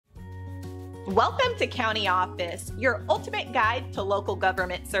Welcome to County Office, your ultimate guide to local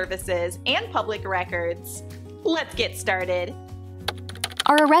government services and public records. Let's get started.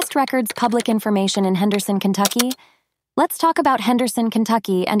 Are arrest records public information in Henderson, Kentucky? Let's talk about Henderson,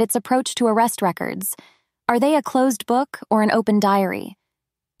 Kentucky and its approach to arrest records. Are they a closed book or an open diary?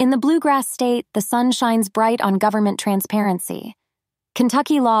 In the bluegrass state, the sun shines bright on government transparency.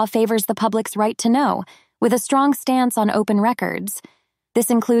 Kentucky law favors the public's right to know, with a strong stance on open records. This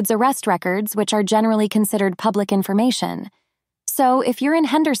includes arrest records, which are generally considered public information. So, if you're in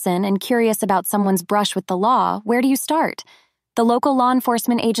Henderson and curious about someone's brush with the law, where do you start? The local law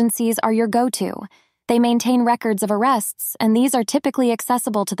enforcement agencies are your go-to. They maintain records of arrests, and these are typically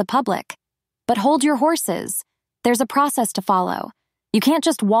accessible to the public. But hold your horses. There's a process to follow. You can't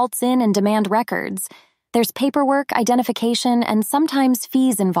just waltz in and demand records. There's paperwork, identification, and sometimes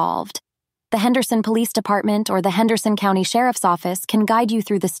fees involved. The Henderson Police Department or the Henderson County Sheriff's Office can guide you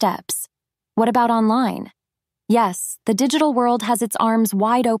through the steps. What about online? Yes, the digital world has its arms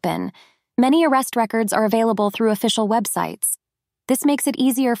wide open. Many arrest records are available through official websites. This makes it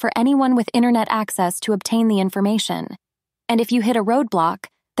easier for anyone with internet access to obtain the information. And if you hit a roadblock,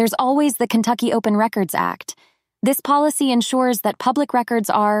 there's always the Kentucky Open Records Act. This policy ensures that public records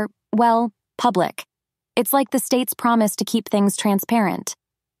are, well, public. It's like the state's promise to keep things transparent.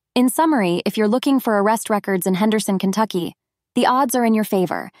 In summary, if you're looking for arrest records in Henderson, Kentucky, the odds are in your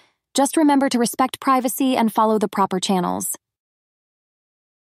favor. Just remember to respect privacy and follow the proper channels.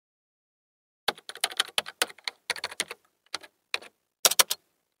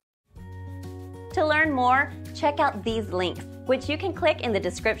 To learn more, check out these links, which you can click in the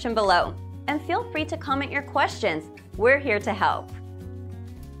description below. And feel free to comment your questions. We're here to help.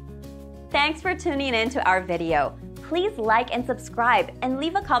 Thanks for tuning in to our video. Please like and subscribe and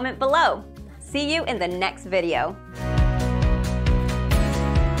leave a comment below. See you in the next video.